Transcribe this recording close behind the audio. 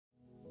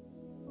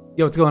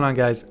Yo, what's going on,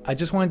 guys? I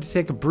just wanted to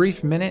take a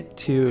brief minute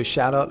to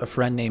shout out a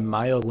friend named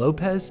Mayo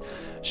Lopez.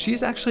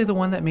 She's actually the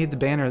one that made the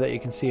banner that you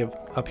can see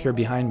up here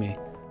behind me.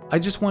 I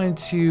just wanted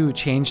to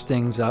change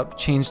things up,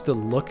 change the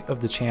look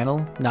of the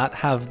channel, not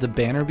have the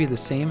banner be the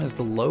same as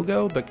the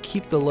logo, but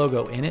keep the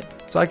logo in it.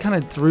 So I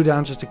kind of threw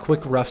down just a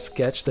quick rough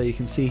sketch that you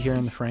can see here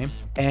in the frame.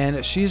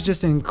 And she's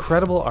just an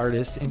incredible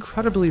artist,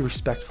 incredibly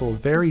respectful,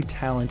 very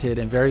talented,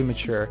 and very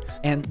mature.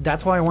 And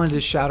that's why I wanted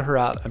to shout her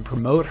out and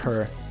promote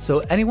her. So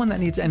anyone that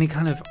needs any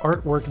kind of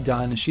artwork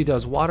done, she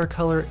does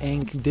watercolor,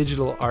 ink,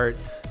 digital art.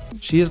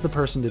 She is the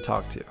person to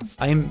talk to.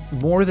 I am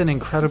more than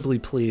incredibly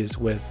pleased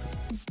with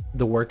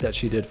the work that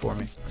she did for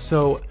me.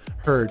 So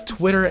her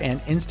Twitter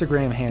and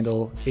Instagram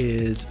handle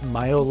is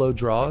Mayo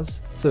Draws.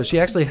 So she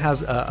actually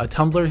has a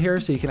Tumblr here,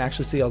 so you can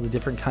actually see all the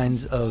different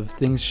kinds of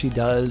things she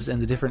does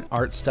and the different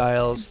art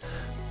styles.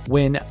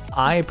 When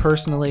I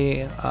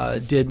personally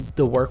did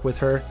the work with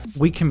her,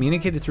 we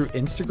communicated through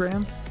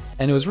Instagram.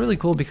 And it was really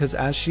cool because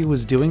as she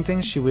was doing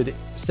things, she would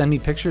send me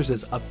pictures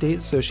as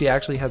updates. So she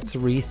actually had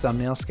 3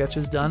 thumbnail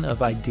sketches done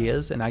of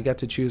ideas, and I got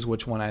to choose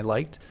which one I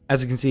liked.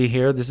 As you can see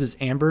here, this is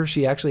Amber.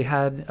 She actually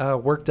had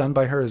work done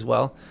by her as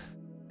well.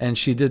 And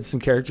she did some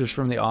characters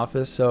from The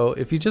Office. So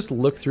if you just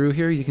look through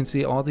here, you can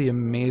see all the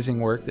amazing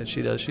work that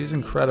she does. She's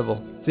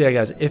incredible. So yeah,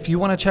 guys, if you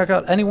want to check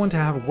out anyone to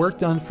have work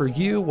done for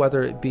you,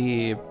 whether it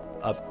be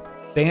a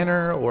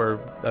banner or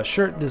a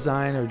shirt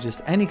design or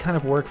just any kind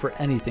of work for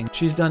anything.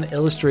 She's done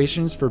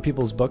illustrations for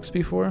people's books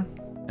before,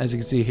 as you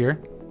can see here.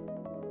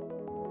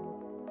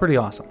 Pretty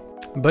awesome.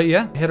 But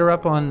yeah, hit her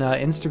up on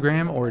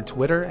Instagram or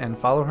Twitter and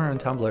follow her on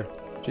Tumblr.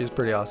 She's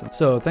pretty awesome.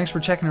 So thanks for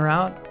checking her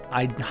out.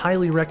 I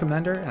highly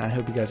recommend her, and I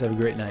hope you guys have a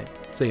great night.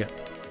 See ya.